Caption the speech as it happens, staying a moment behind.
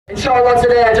Inshallah,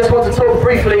 today I just want to talk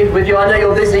briefly with you. I know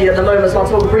you're busy at the moment, so I'll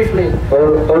talk briefly.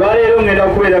 About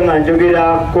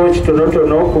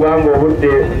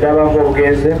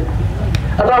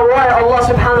why Allah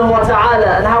subhanahu wa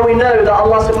ta'ala and how we know that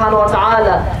Allah subhanahu wa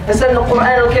ta'ala has sent the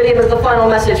Qur'an al-Kareem as the final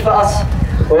message for us.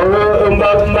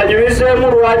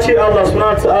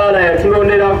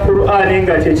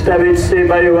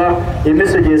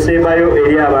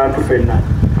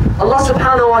 Allah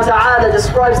subhanahu wa ta'ala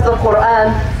describes the Qur'an,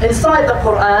 inside the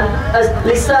Qur'an, as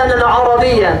lisanan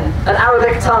Arabiyyan, an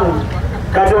Arabic tongue.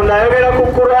 Katonda ayogera ku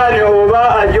Qur'an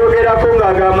oba ajogerako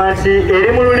ng'agamba nti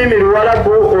eri mu lulimi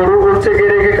luwalabu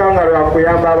olutegerekeka nga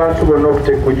lwakuyamba abantu bonna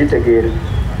okugitegeera.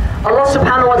 Allah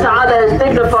subhanahu wa ta'ala has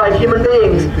dignified human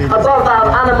beings above that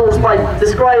of animals by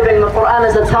describing the Qur'an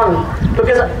as a tongue,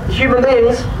 because human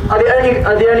beings are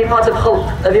the only part of khalq,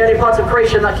 are the only part of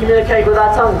creation that communicate with our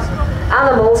tongues.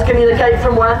 Animals communicate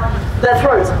from where? Their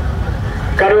throat.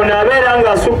 Katonda abeera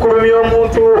ng'asukkulumya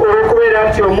omuntu olw'okubeera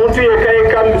nti omuntu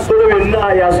yekka bisolo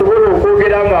byonna yasobola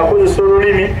okwogera ng'akozesa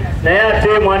olulimi, naye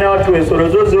ate mwana wattu ensolo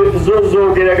zo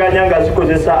zoogeraganya nga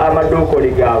zikozesa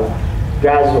amadookoli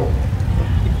gaazo.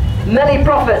 Many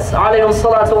prophets alayhim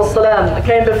salatu wassalam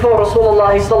came before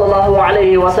Rasulullah sallallahu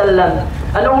alayhi wa sallam,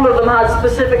 and all of them had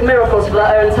specific miracles for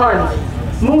their own times.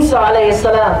 Musa alayhi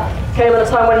salam came at a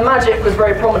time when magic was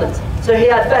very prominent, so he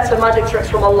had better magic tricks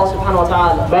from Allah subhanahu wa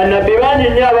ta'ala. Bannabbi bangi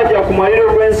nnyo abajja ku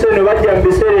mwaliiro gw'ensi eno bajja mu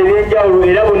biseera eby'enjawulo,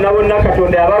 era bonna bonna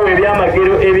Katonda abawa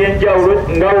ebyamagero eby'enjawulo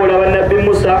nga bw'olaba Nabbi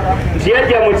Musa nti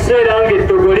yajja mu kiseera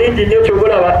ng'eddogo lingi nnyo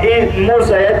ky'olaba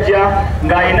Musa yajja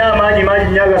ng'alina amaanyi mangi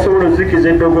nnyo agasobola okuzikiza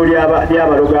eddogo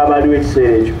ly'abalogo abaaliwo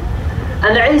ekiseera ekyo.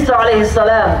 And Isa alayhi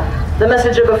salam, the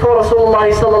messenger before Rasulullah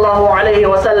sallallahu alayhi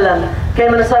wa sallam,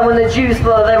 came in a time when the Jews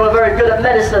thought they were very good at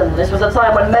medicine. This was a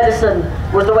time when medicine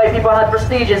was the way people had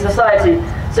prestige in society.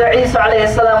 So Isa alayhi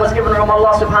salam was given from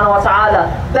Allah subhanahu wa ta'ala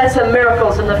better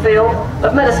miracles in the field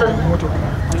of medicine.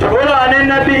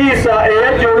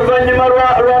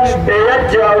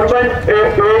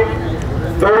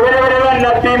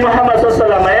 Nabbi Muhammad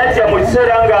sallallahu yajja mu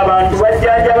kiseera ng'abantu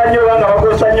bajjanjaba nnyo nga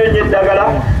bakozesa nnyo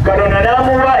eddagala, Katonda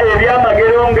n'amuwa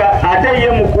ebyamagero nga ate ye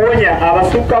mu kuwonya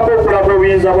abasukkako okulaga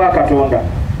obuyinza bwa Katonda.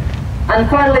 And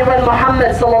finally, when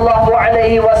Muhammad sallallahu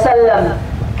alayhi wa sallam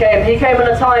came, he came in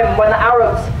a time when the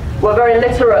Arabs were very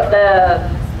literate. Their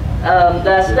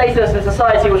status in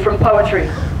society was from poetry.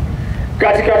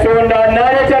 Kati Katonda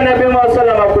n'aleeta Nabbi Muhammad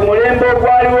sallallahu ku mulembe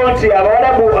ogwaliwo nti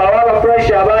Abawalabu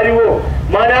Quraysh abaaliwo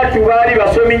manatu baali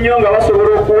basomi nnyo nga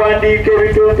basobola okuwandiika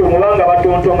ebitontomo nga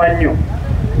batontoma nnyo.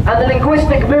 And the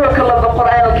linguistic miracle of the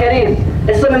Qur'an al-Kareem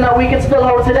is something that we can still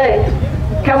hold today.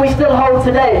 Can we still hold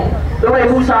today the way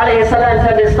Musa alayhi salam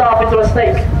turned his staff into a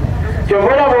snake?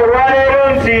 Kyobula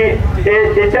olwaleero nti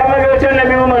ekyamagero kya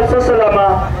Nabbi Muhammad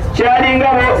sallallahu kyali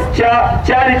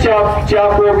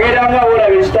kyakwogera nga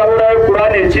olaba ekitabo kya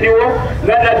Qur'an ekiriwo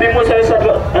nga Nabbi Musa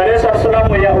alayhi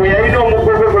salamu we yalina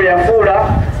omuggo gwe yafuula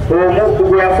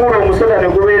omusota ne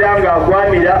gubeera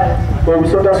ng'agwamira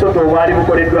obusotasota obwali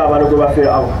bukoleddwa abalogo ba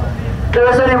Firawo. There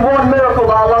is only one miracle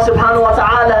that Allah subhanahu wa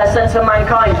ta'ala has sent to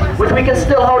mankind, which we can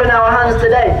still hold in our hands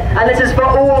today, and this is for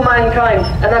all mankind,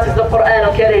 and that is the Qur'an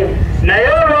al-Kareem.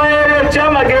 Naye olwaleero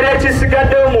ekyamagero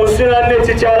ekisigaddewo mu nsi yonna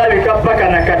tekikyalabika paka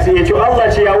na kati, ekyo Allah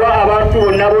kye yawa abantu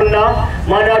bonna bonna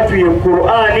mwanatu ye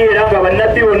Qur'an, era nga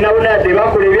bannabbi bonna bonna yadde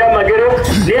bakola ebyamagero,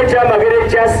 naye ekyamagero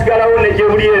ekyasigalawo ne gye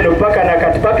buli eno paka na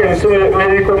kati paka emisomo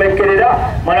ebikomekkerera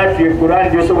mwanatu ye Qur'an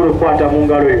gy'osobola okukwata mu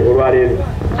ngalo olwaleero.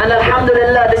 And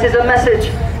alhamdulillah, this is a message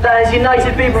that has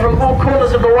united people from all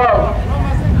corners of the world.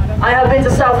 I have been to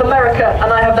South America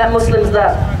and I have met Muslims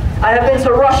there. I have been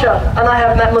to Russia and I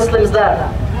have met Muslims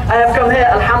there. I have come here,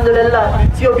 alhamdulillah,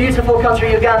 to your beautiful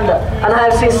country Uganda, and I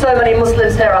have seen so many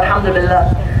Muslims here,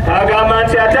 alhamdulillah. Agamba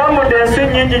nti atambudde ensi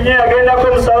nnyingi nnyo, yagendako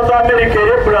mu South America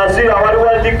eri Brazil awali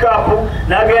World Cup,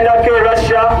 n'agendako e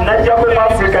Russia, n'ajjako mu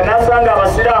Africa n'asanga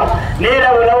abasiraamu,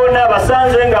 n'era bonna bonna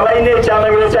abasanze nga balina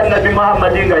ekyamagero kya Nabbi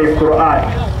Muhammad nga ye Qur'an.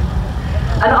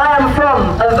 And I am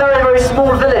from a very, very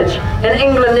small village in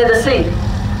England near the sea.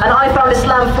 And I found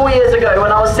Islam 4 years ago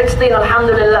when I was 16,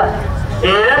 alhamdulillah.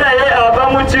 Era naye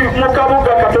ava mu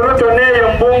kabuga katonotono eyo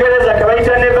mu Bungereza ke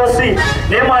bayita Nevasi,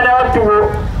 naye mwana wattu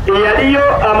eyaliyo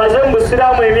amaze mu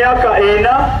busiraamu emyaka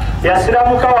 4,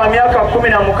 yasiramuka wa myaka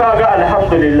 16,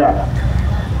 alhamdulillah.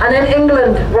 And in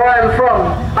England, where I am from,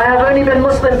 I have only been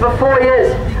Muslim for 4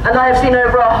 years, and I have seen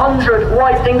over 100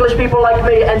 white English people like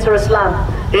me enter Islam.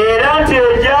 Era nti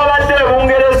egyabadde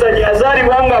Bungereza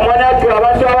gyazaalibwa nga mwanattu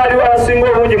abantu abaaliwo abasinga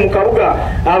obungi mu kabuga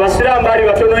abasiraamu baali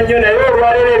batono nnyo, naye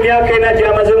olwaleero emyaka 4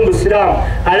 gyamaze mu busiraamu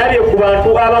alabye ku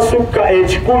bantu abasukka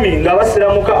 10,000 nga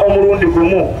basiramuka omulundi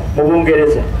gumu mu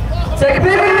Bungereza.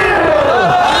 Takbir!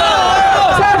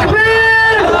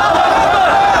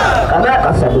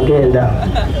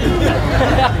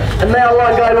 And may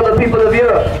Allah guide all the people of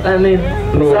Europe. Ameen.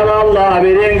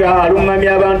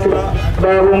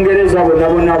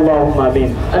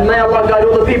 And may Allah guide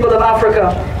all the people of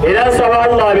Africa.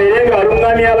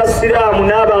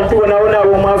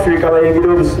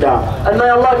 And may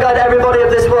Allah guide everybody of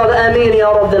this world. Ameen ya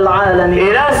Rabbil Alameen.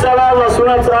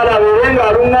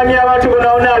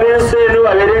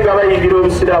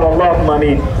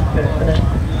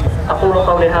 أقول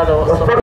قولي هذا وأستغفر